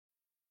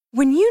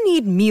When you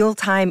need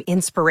mealtime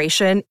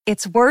inspiration,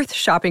 it's worth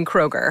shopping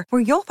Kroger,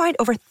 where you'll find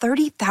over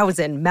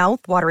 30,000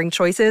 mouth-watering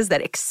choices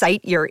that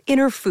excite your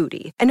inner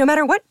foodie. And no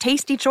matter what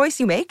tasty choice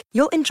you make,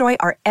 you'll enjoy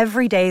our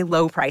everyday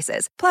low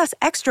prices, plus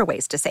extra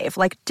ways to save,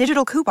 like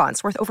digital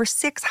coupons worth over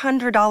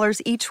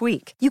 $600 each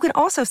week. You can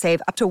also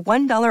save up to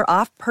 $1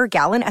 off per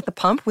gallon at the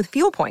pump with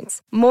fuel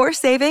points. More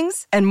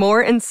savings and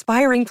more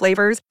inspiring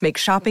flavors make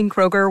shopping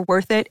Kroger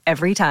worth it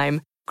every time.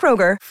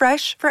 Kroger,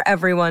 fresh for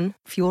everyone.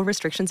 Fuel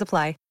restrictions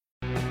apply.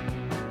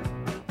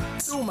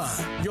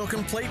 Toolmart, your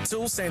complete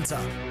tool centre.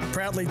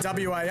 Proudly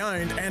WA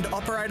owned and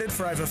operated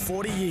for over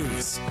 40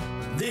 years.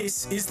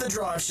 This is The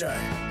Drive Show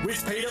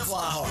with Peter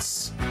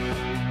Vlahos.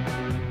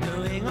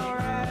 Doing all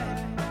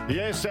right.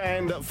 Yes,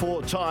 and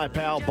for Tyre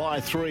Power,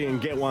 buy 3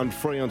 and get 1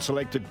 free on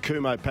selected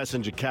Kumho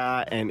passenger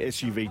car and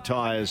SUV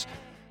tyres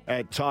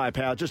at Tyre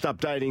Power. Just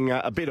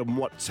updating a bit of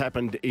what's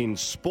happened in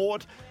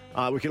sport.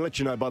 We can let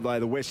you know, by the way,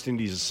 the West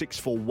Indies are 6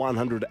 for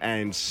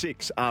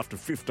 106 after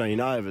 15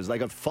 overs. They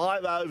got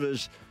 5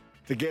 overs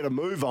to get a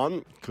move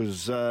on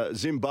because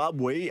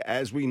Zimbabwe,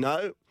 as we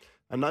know,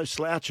 are no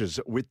slouches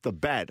with the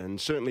bat,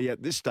 and certainly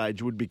at this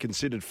stage would be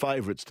considered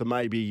favourites to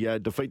maybe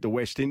defeat the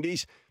West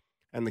Indies,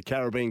 and the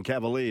Caribbean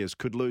Cavaliers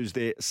could lose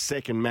their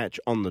second match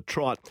on the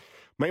trot.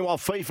 Meanwhile,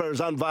 FIFA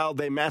has unveiled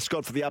their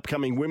mascot for the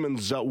upcoming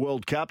Women's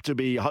World Cup to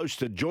be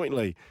hosted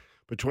jointly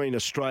between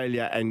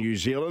Australia and New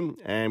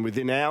Zealand, and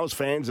within hours,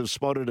 fans have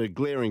spotted a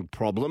glaring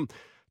problem.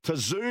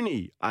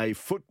 Tazuni, a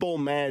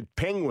football-mad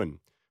penguin,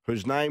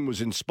 whose name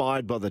was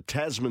inspired by the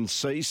Tasman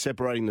Sea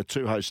separating the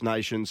two host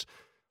nations,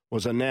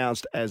 was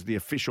announced as the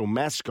official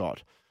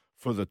mascot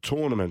for the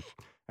tournament.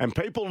 And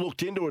people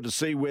looked into it to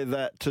see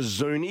whether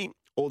Tazuni,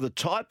 or the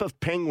type of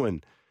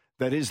penguin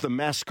that is the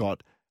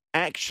mascot,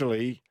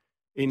 actually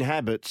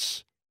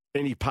inhabits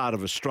any part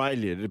of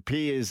Australia. It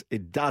appears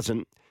it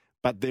doesn't,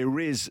 but there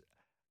is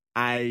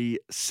a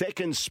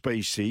second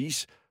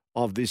species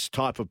of this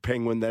type of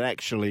penguin that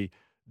actually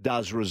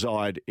does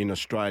reside in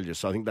Australia.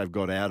 So I think they've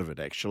got out of it,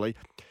 actually.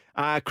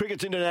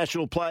 Cricket's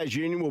International Players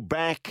Union will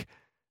back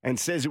and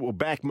says it will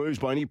back moves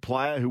by any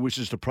player who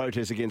wishes to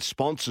protest against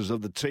sponsors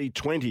of the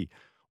T20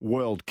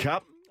 World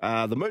Cup.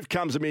 The move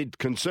comes amid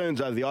concerns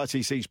over the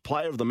ICC's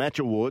Player of the Match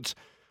Awards,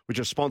 which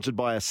are sponsored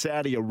by a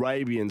Saudi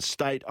Arabian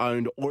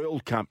state-owned oil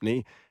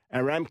company,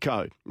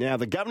 Aramco. Now,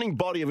 the governing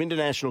body of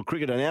international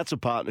cricket announced a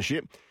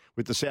partnership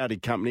with the Saudi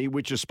company,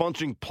 which is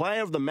sponsoring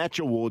Player of the Match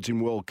Awards in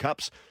World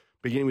Cups,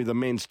 beginning with the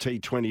men's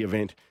T20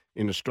 event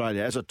in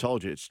Australia. As I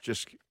told you, it's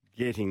just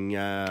getting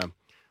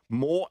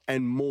more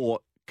and more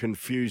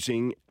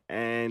confusing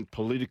and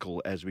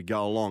political as we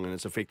go along, and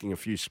it's affecting a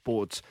few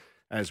sports,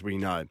 as we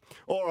know.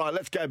 All right,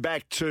 let's go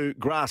back to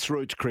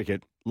grassroots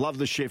cricket. Love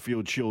the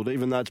Sheffield Shield,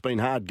 even though it's been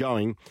hard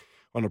going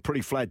on a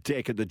pretty flat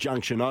deck at the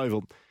Junction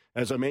Oval.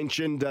 As I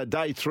mentioned,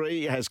 day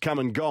 3 has come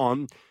and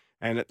gone,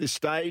 and at this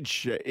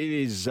stage, it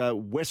is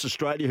West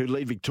Australia who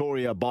lead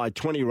Victoria by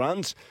 20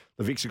 runs.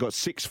 The Vicks have got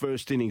 6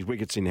 first innings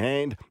wickets in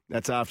hand.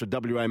 That's after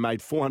WA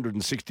made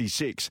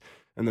 466,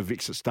 and the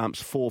Vicks at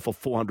stumps 4 for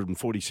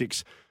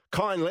 446.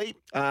 Kindly,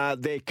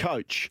 their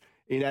coach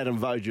in Adam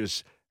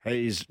Voges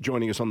is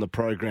joining us on the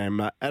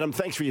program. Adam,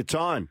 thanks for your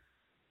time.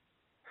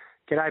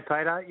 G'day,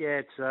 Peter.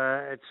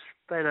 Yeah, it's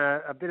been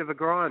a bit of a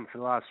grind for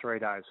the last 3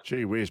 days.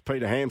 Gee whiz,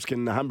 Peter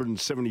Hampskin,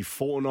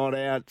 174 not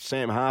out.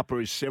 Sam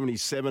Harper is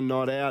 77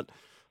 not out.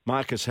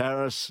 Marcus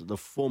Harris, the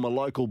former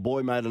local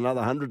boy, made another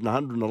 100 and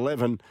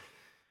 111.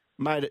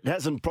 Mate, it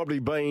hasn't probably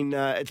been,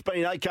 it's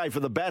been okay for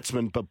the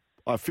batsmen, but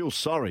I feel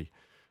sorry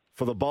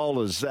for the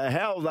bowlers.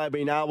 How have they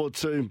been able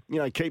to,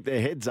 keep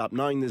their heads up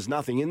knowing there's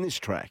nothing in this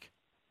track?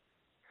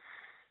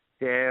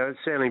 Yeah, it's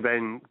certainly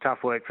been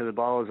tough work for the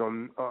bowlers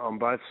on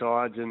both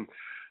sides, and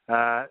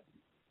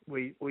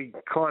we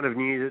kind of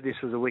knew that this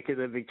was a wicket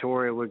that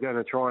Victoria were going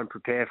to try and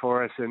prepare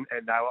for us, and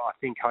they were, I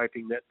think,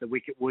 hoping that the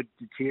wicket would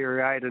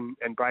deteriorate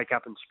and break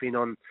up and spin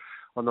on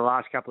the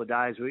last couple of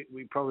days.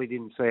 We probably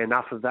didn't see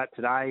enough of that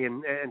today,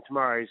 and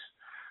tomorrow's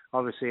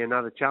obviously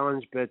another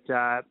challenge, but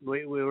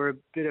we were a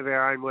bit of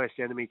our own worst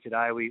enemy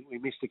today. We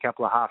missed a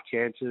couple of half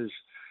chances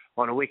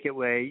on a wicket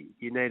where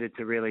you needed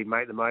to really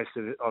make the most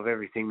of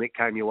everything that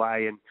came your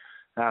way.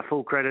 And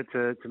full credit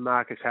to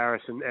Marcus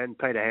Harris and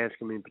Peter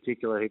Hanscom in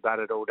particular, who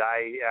batted all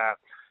day.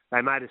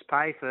 They made us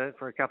pay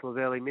for a couple of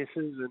early misses.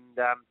 And,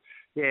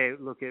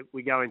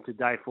 we go into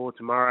day 4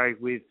 tomorrow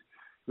with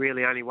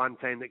really only one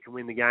team that can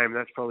win the game, and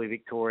that's probably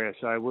Victoria.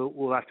 So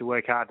we'll have to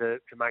work hard to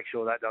make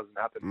sure that doesn't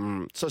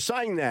happen. So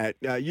saying that,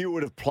 you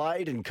would have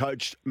played and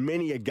coached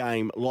many a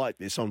game like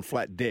this on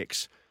flat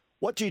decks.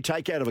 What do you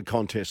take out of a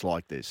contest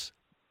like this?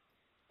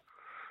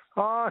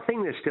 Oh, I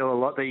think there's still a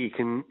lot that you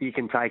can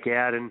take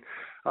out, and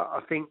I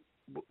think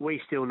we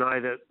still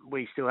know that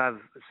we still have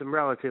some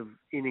relative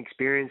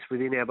inexperience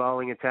within our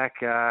bowling attack.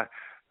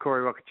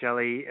 Corey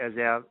Roccacelli, as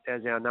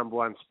our number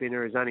one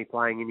spinner, is only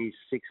playing in his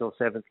 6th or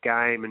 7th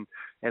game,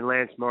 and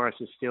Lance Morris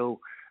is still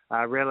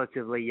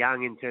relatively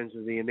young in terms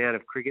of the amount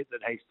of cricket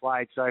that he's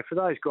played. So for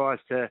those guys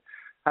to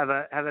have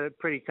a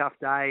pretty tough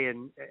day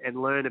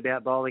and learn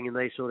about bowling in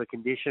these sort of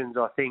conditions,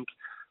 I think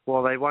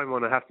while they won't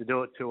want to have to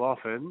do it too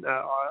often,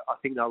 I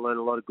think they'll learn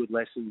a lot of good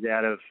lessons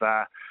out of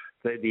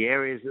the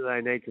areas that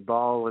they need to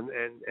bowl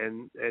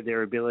and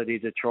their ability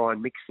to try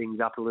and mix things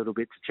up a little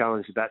bit to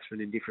challenge the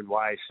batsmen in different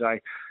ways. So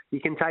you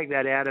can take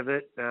that out of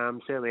it.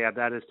 Certainly our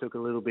batters took a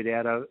little bit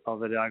out of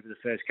it over the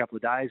first couple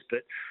of days,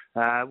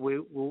 but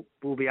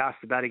we'll be asked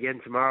to bat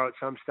again tomorrow at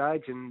some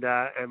stage, and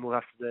we'll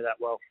have to do that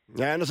well.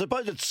 Yeah, and I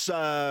suppose it's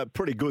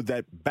pretty good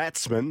that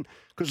batsmen,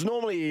 because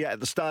normally at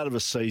the start of a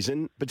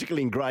season,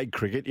 particularly in grade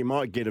cricket, you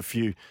might get a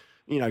few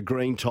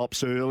green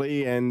tops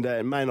early, and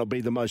it may not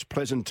be the most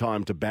pleasant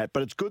time to bat.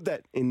 But it's good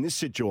that in this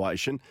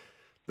situation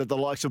that the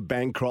likes of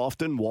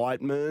Bancroft and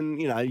Whiteman,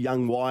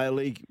 young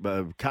Wiley,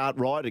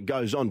 Cartwright, it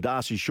goes on,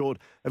 Darcy Short,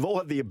 have all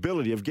had the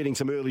ability of getting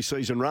some early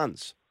season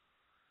runs.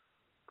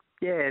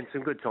 Yeah, and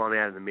some good time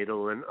out in the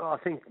middle. And I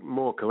think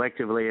more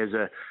collectively as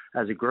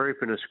a group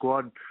and a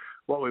squad,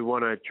 what we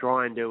want to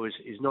try and do is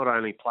not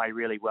only play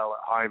really well at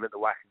home at the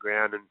WACA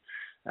ground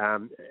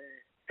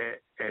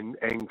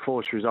and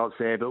force results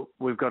there, but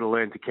we've got to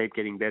learn to keep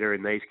getting better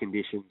in these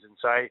conditions. And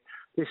so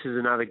this is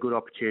another good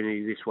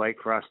opportunity this week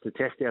for us to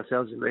test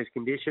ourselves in these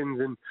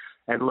conditions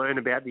and learn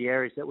about the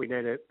areas that we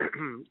need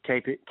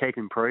to keep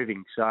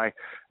improving. So,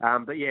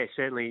 but yeah,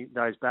 certainly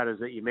those batters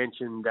that you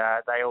mentioned,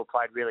 they all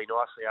played really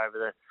nicely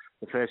over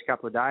the first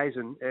couple of days,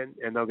 and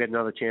they'll get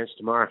another chance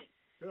tomorrow.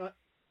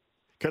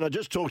 Can I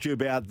just talk to you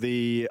about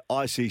the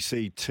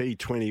ICC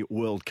T20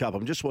 World Cup?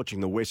 I'm just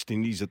watching the West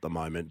Indies at the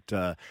moment.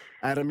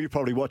 Adam, you're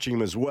probably watching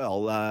them as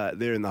well.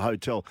 They're in the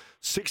hotel.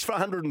 6 for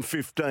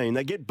 115.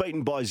 They get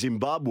beaten by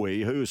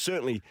Zimbabwe, who are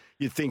certainly,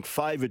 you'd think,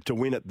 favoured to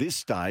win at this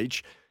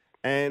stage.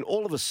 And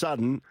all of a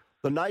sudden,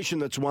 the nation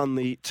that's won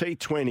the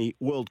T20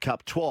 World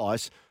Cup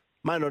twice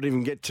may not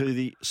even get to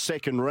the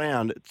second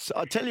round.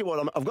 I tell you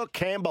what, I've got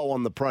Cambo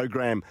on the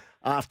program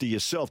after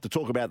yourself to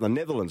talk about the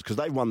Netherlands, because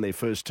they've won their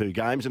first two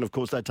games, and of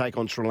course they take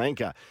on Sri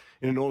Lanka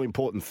in an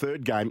all-important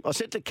third game. I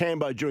said to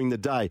Cambo during the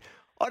day,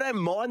 I don't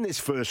mind this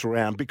first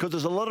round because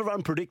there's a lot of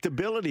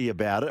unpredictability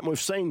about it, and we've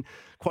seen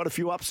quite a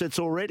few upsets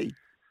already.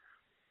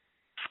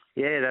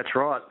 Yeah, that's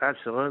right.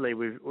 Absolutely.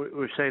 We've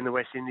seen the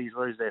West Indies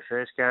lose their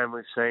first game.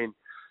 We've seen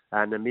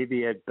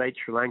Namibia beat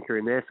Sri Lanka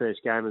in their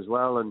first game as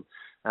well, and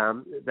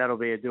that'll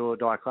be a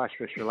do-or-die clash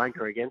for Sri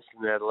Lanka against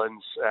the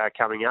Netherlands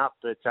coming up.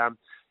 But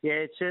yeah,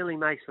 it certainly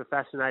makes for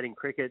fascinating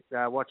cricket,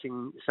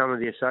 watching some of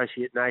the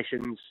associate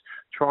nations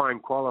try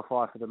and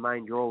qualify for the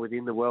main draw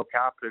within the World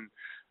Cup. And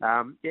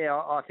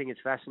I think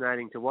it's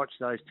fascinating to watch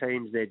those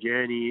teams, their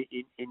journey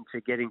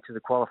into getting to the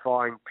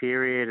qualifying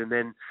period, and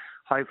then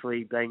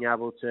hopefully being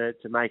able to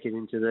make it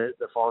into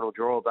the final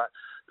draw. But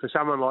for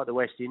someone like the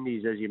West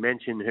Indies, as you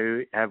mentioned,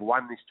 who have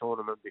won this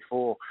tournament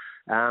before,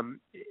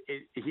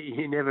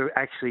 you never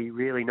actually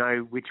really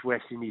know which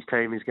West Indies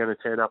team is going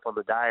to turn up on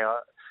the day.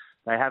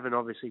 They haven't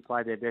obviously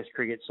played their best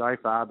cricket so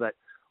far, but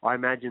I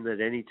imagine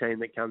that any team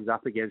that comes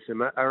up against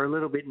them are a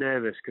little bit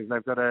nervous because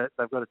they've got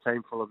a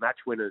team full of match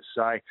winners.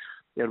 So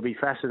it'll be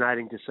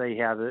fascinating to see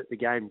how the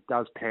game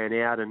does pan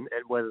out and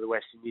whether the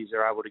West Indies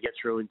are able to get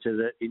through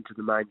into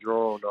the main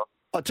draw or not.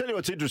 I'll tell you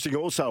what's interesting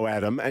also,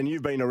 Adam, and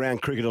you've been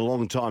around cricket a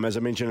long time, as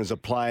I mentioned, as a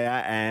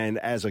player and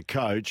as a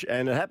coach,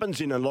 and it happens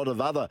in a lot of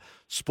other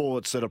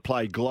sports that are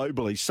played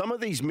globally. Some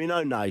of these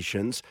minnow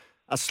nations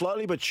are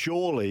slowly but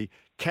surely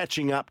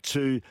catching up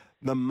to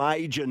the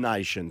major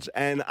nations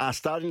and are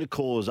starting to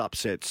cause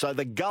upsets. So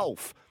the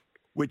Gulf,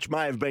 which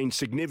may have been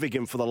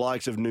significant for the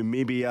likes of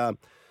Namibia,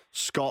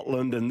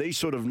 Scotland and these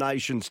sort of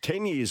nations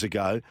 10 years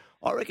ago,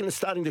 I reckon is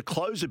starting to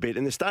close a bit,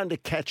 and they're starting to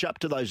catch up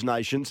to those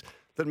nations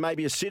that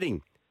maybe are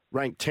sitting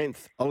ranked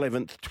 10th,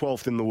 11th,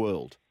 12th in the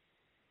world.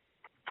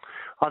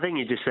 I think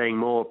you're just seeing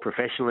more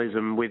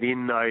professionalism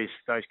within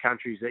those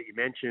countries that you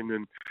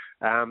mentioned,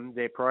 and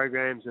their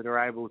programs that are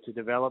able to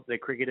develop their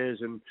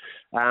cricketers and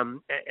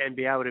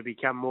be able to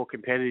become more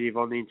competitive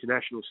on the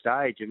international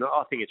stage. And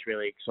I think it's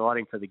really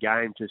exciting for the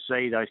game to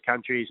see those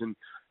countries and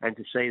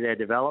to see their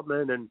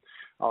development. And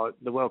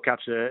the World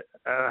Cup's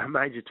a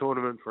major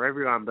tournament for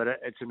everyone, but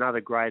it's another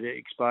great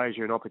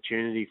exposure and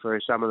opportunity for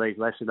some of these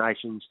lesser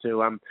nations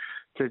to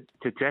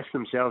test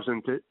themselves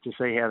and to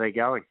see how they're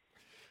going.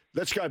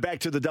 Let's go back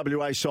to the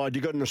WA side.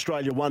 You've got an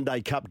Australia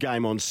One-Day Cup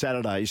game on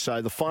Saturday,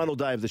 so the final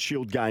day of the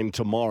Shield game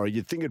tomorrow.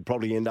 You'd think it'd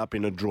probably end up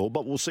in a draw,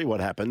 but we'll see what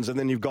happens. And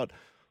then you've got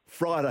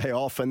Friday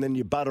off, and then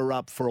you butter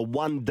up for a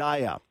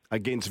one-dayer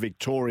against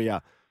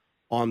Victoria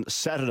on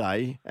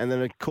Saturday. And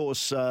then, of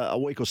course, a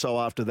week or so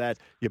after that,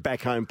 you're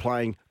back home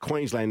playing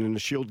Queensland in the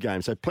Shield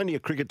game. So plenty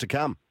of cricket to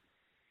come.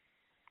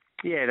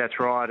 Yeah, that's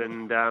right.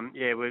 And,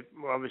 we've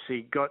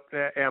obviously got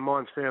our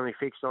minds firmly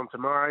fixed on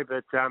tomorrow.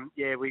 But,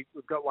 we've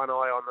got one eye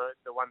on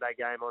the one-day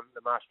game, on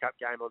the Marsh Cup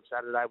game on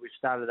Saturday. We've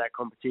started that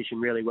competition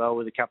really well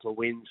with a couple of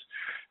wins.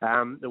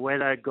 The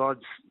weather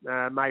gods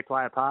may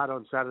play a part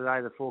on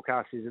Saturday. The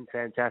forecast isn't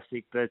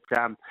fantastic. But,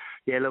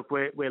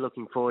 we're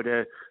looking forward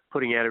to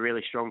putting out a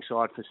really strong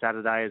side for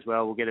Saturday as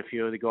well. We'll get a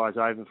few of the guys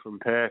over from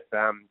Perth,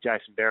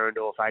 Jason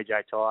Berendorf,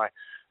 AJ Ty,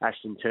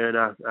 Ashton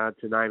Turner,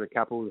 to name a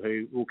couple,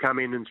 who will come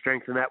in and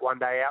strengthen that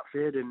one-day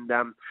outfit. And,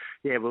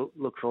 we'll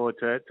look forward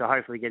to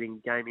hopefully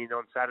getting a game in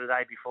on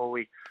Saturday before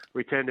we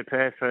return to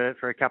Perth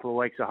for a couple of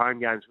weeks of home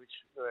games, which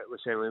we're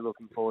certainly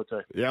looking forward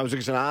to. Yeah, I was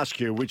just going to ask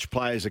you which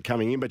players are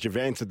coming in, but you've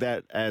answered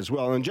that as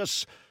well. And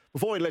just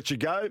before we let you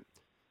go,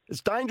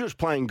 it's dangerous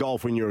playing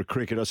golf when you're a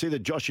cricketer. I see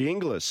that Joshy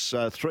Inglis,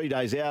 3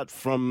 days out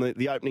from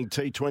the opening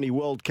T20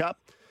 World Cup,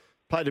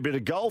 played a bit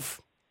of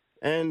golf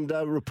and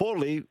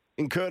reportedly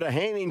incurred a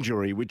hand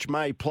injury, which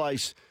may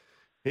place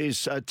his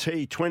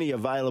T20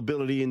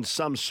 availability in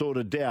some sort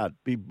of doubt.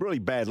 Be really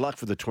bad luck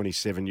for the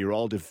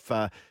 27-year-old if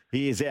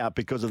he is out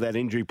because of that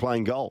injury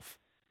playing golf.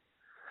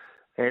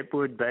 It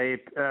would be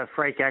a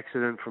freak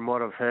accident from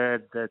what I've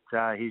heard,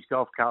 that his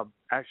golf club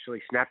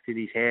actually snapped in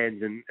his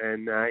hands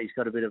and he's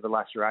got a bit of a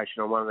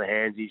laceration on one of the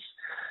hands. He's,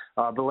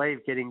 I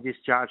believe, getting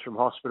discharged from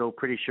hospital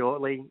pretty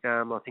shortly.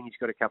 I think he's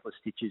got a couple of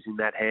stitches in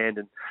that hand,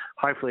 and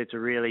hopefully it's a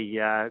really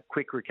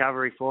quick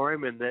recovery for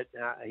him and that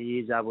he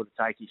is able to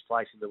take his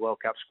place in the World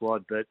Cup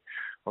squad. But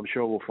I'm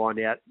sure we'll find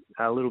out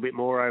a little bit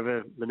more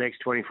over the next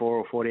 24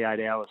 or 48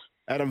 hours.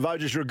 Adam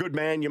Voges, you're a good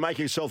man. You make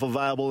yourself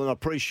available, and I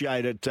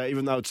appreciate it,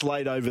 even though it's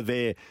late over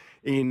there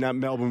in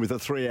Melbourne with a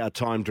 3-hour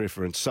time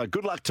difference. So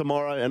good luck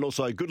tomorrow, and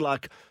also good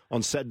luck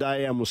on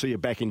Saturday, and we'll see you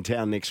back in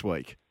town next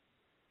week.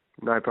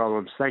 No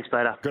problems. Thanks,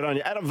 Peter. Good on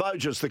you. Adam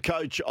Voges, the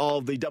coach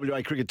of the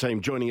WA cricket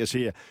team, joining us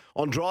here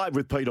on Drive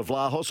with Peter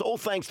Vlahos. All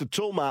thanks to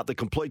Toolmart, the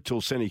complete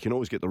tool centre. You can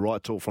always get the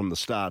right tool from the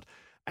start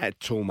at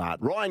Toolmart.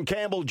 Ryan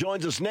Campbell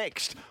joins us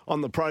next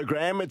on the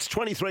program. It's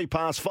 23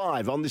 past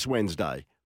 5 on this Wednesday.